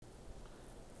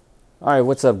All right,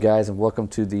 what's up, guys, and welcome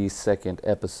to the second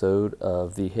episode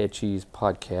of the Head Cheese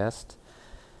Podcast.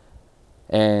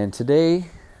 And today,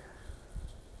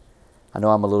 I know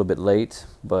I'm a little bit late,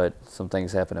 but some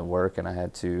things happened at work and I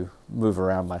had to move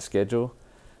around my schedule.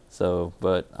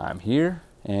 But I'm here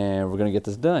and we're going to get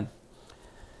this done.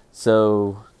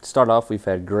 So, to start off, we've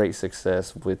had great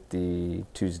success with the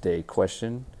Tuesday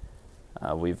question.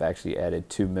 We've actually added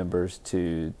 2 members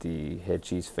to the Head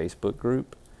Cheese Facebook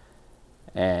group.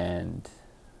 And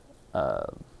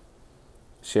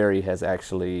Sherry has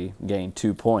actually gained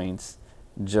 2 points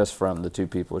just from the 2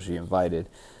 people she invited.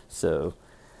 So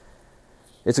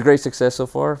it's a great success so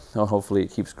far. Hopefully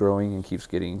it keeps growing and keeps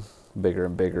getting bigger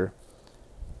and bigger.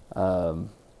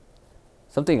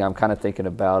 Something I'm kind of thinking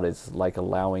about is like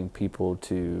allowing people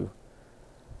to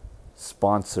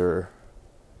sponsor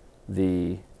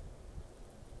the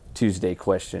Tuesday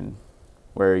question,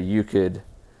 where you could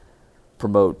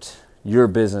promote your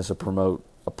business or promote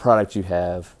a product you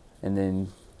have, and then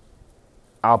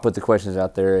I'll put the questions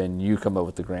out there and you come up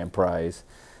with the grand prize.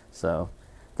 So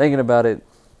thinking about it,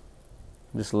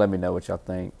 just let me know what y'all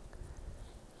think.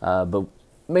 But the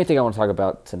main thing I want to talk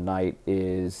about tonight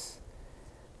is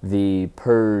the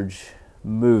Purge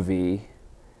movie,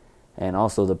 and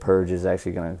also the Purge is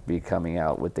actually going to be coming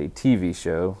out with a TV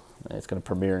show. It's going to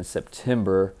premiere in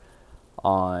September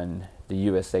on the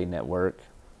USA Network.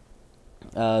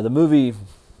 The movie,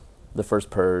 the first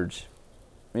Purge,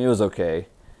 it was okay.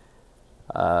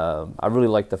 I really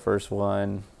liked the first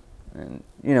one, and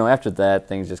after that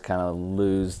things just kind of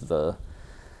lose the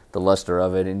luster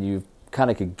of it, and you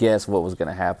kind of could guess what was going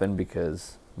to happen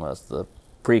because, well, it's the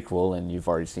prequel and you've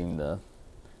already seen the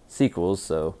sequels.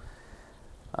 So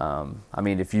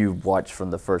if you watched from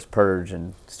the first Purge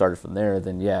and started from there,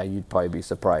 then yeah, you'd probably be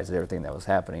surprised at everything that was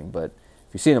happening. But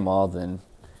if you've seen them all, then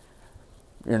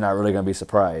you're not really going to be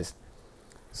surprised.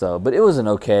 So, but it was an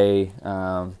okay.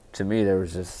 To me, there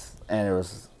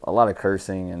was a lot of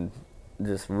cursing and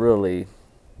just really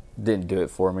didn't do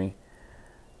it for me.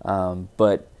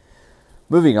 But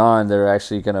moving on, they're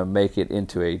actually going to make it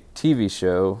into a TV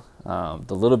show.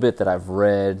 The little bit that I've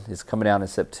read is coming out in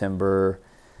September.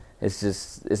 It's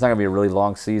not going to be a really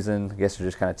long season. I guess they're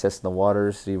just kind of testing the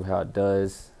waters, see how it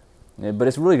does. Yeah, but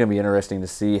it's really going to be interesting to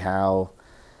see how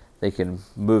they can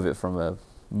move it from a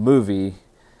movie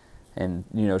and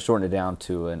shorten it down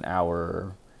to an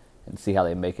hour and see how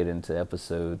they make it into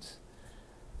episodes.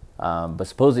 But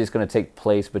supposedly it's going to take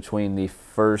place between the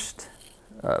first,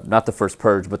 not the first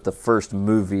Purge, but the first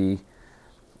movie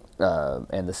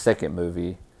and the second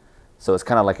movie. So it's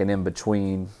kind of like an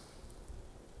in-between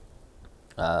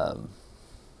long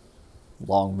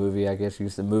movie, I guess.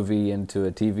 Use the movie into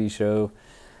a TV show.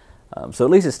 So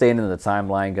at least it's staying in the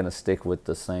timeline, going to stick with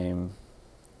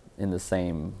in the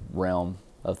same realm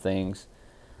of things.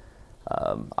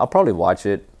 I'll probably watch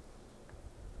it,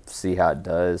 see how it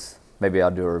does. Maybe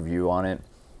I'll do a review on it.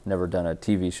 Never done a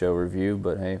TV show review,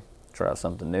 but hey, try out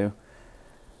something new.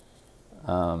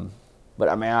 But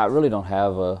I really don't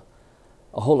have a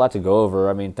whole lot to go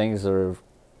over. Things are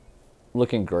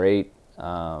looking great.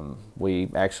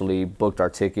 We actually booked our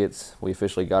tickets. We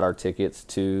officially got our tickets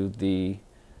to the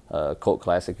Cult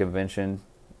Classic Convention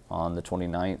on the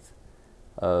 29th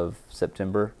of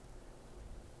September.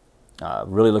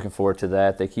 Really looking forward to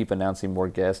that. They keep announcing more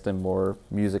guests and more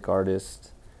music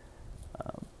artists.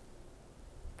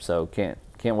 So can't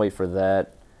wait for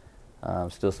that.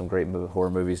 Still some great horror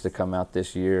movies to come out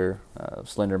this year.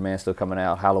 Slender Man still coming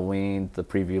out. Halloween, the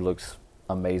preview looks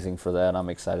amazing for that. I'm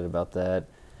excited about that.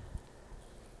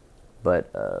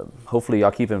 But hopefully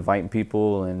y'all keep inviting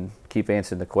people and keep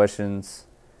answering the questions.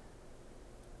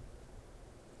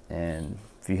 And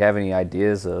if you have any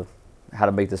ideas of how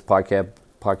to make this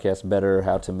podcast better,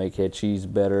 how to make Head Cheese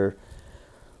better,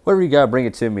 whatever you got, bring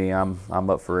it to me. I'm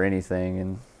up for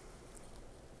anything,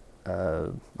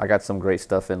 and I got some great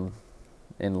stuff in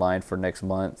line for next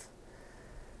month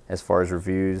as far as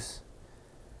reviews.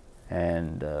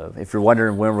 And if you're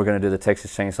wondering when we're going to do the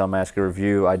Texas Chainsaw Massacre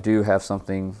review, I do have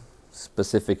something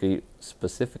specifically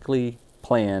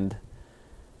planned,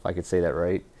 if I could say that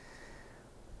right,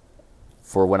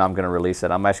 for when I'm going to release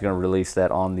it. I'm actually going to release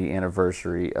that on the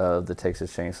anniversary of the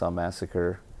Texas Chainsaw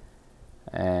Massacre.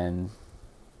 And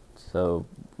so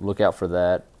look out for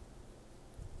that.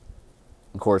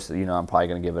 Of course, I'm probably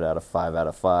going to give it a 5 out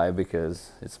of 5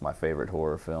 because it's my favorite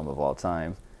horror film of all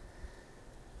time.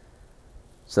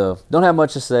 So don't have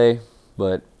much to say,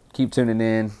 but keep tuning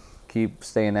in, keep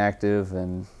staying active,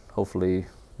 and hopefully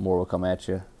more will come at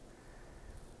you.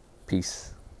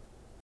 Peace.